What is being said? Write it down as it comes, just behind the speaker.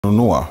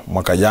Nunua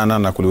mwaka jana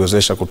na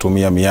kuliwezesha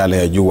kutumia miale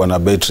ya jua na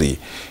betri.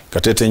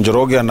 Gatete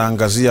Njoroge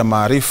anaangazia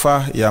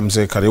maarifa ya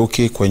Mzee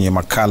Kariuki kwenye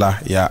makala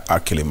ya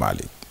Akili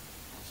Mali.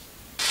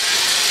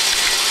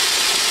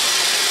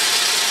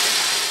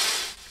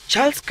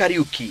 Charles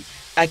Kariuki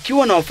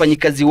akiwa na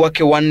wafanyikazi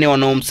wake 4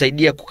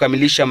 wanaomsaidia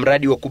kukamilisha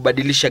mradi wa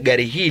kubadilisha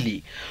gari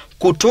hili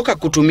kutoka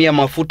kutumia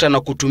mafuta na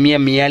kutumia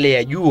miale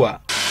ya jua.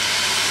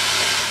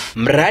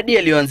 Mradi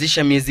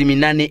alioanzisha miezi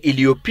 8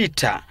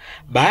 iliyopita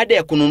baada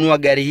ya kununua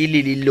gari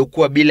hili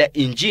lililokuwa bila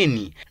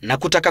injini na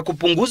kutaka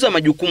kupunguza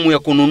majukumu ya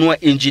kununua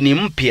injini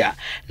mpya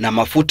na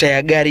mafuta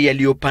ya gari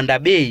yaliyopanda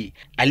bei.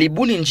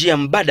 Alibuni njia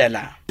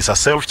mbadala. It's a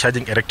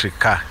self-charging electric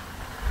car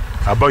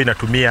ambayo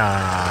inatumia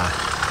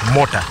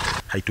motor,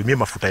 haitumii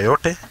mafuta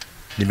yote.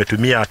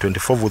 Nimetumia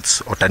 24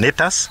 volts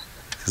alternators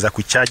za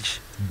kucharge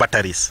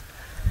batteries.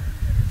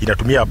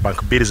 Inatumia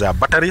bank bills za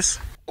batteries.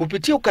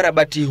 Kupitia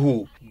ukarabati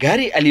huu,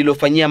 gari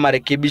alilofanyia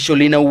marekebisho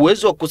lina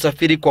uwezo wa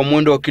kusafiri kwa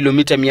mwendo wa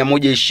kilomita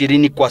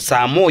 120 kwa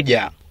saa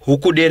moja,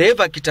 huku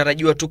dereva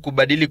akitarajiwa tu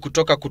kubadili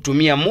kutoka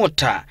kutumia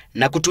mota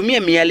na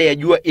kutumia miale ya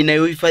jua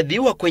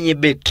inayohifadhiwa kwenye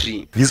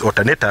betri. These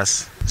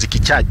alternators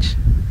zikicharge,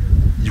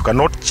 you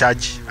cannot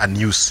charge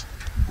and use.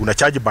 Una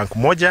charge bank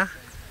moja,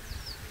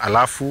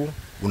 alafu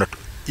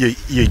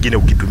hiyo ingine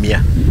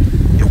ukitumia.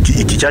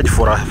 Ikicharge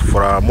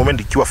for a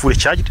moment, ikiwa fully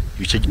charged,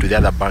 you change to the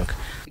other bank.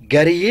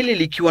 Gari hili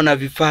likiwa na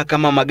vifaa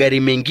kama magari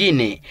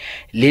mengine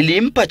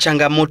lilimpa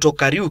changamoto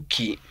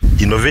Kariuki.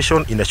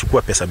 Innovation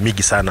inachukua pesa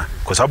mingi sana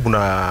kwa sababu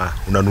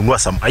unanunua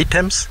some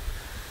items,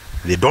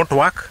 they don't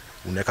work,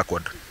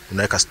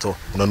 unaweka store.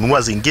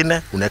 Unanunua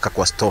zingine, unaweka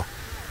kwa store.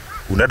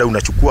 Unaenda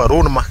unachukua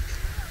loan,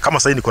 kama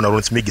sasa niko na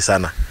loans mingi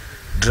sana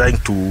trying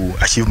to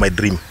achieve my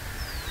dream.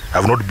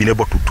 I've not been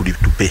able to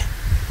pay.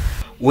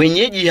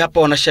 Wenyeji hapa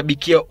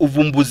wanashabikia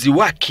uvumbuzi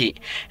wake,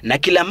 na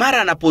kila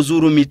mara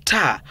anapozuru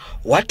mitaa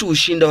watu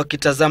hushinda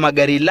wakitazama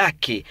gari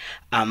lake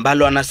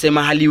ambalo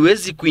anasema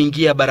haliwezi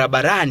kuingia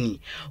barabarani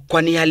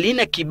kwani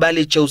halina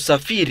kibali cha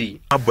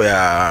usafiri. Mambo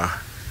ya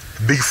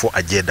big for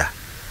agenda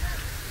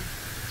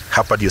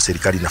hapa ndio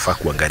serikali inafaa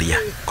kuangalia,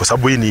 kwa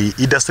sababu hii ni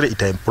industry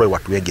itaemploy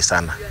watu wengi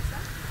sana.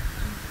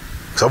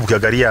 Kwa sababu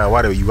ukiangalia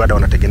wale Uganda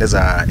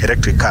wanatengeneza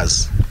electric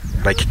cars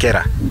like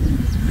Kera,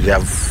 they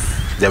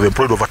have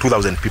employed over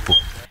 2000 people.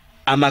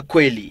 Ama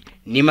kweli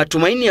ni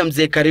matumaini ya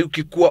Mzee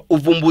Kariuki kuwa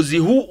uvumbuzi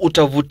huu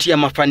utavutia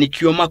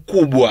mafanikio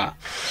makubwa.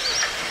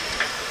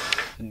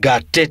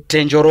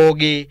 Gatete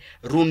Njoroge,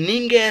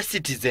 runinga ya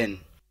Citizen.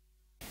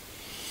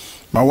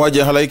 Mauaji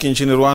ya halaiki nchini Rwanda.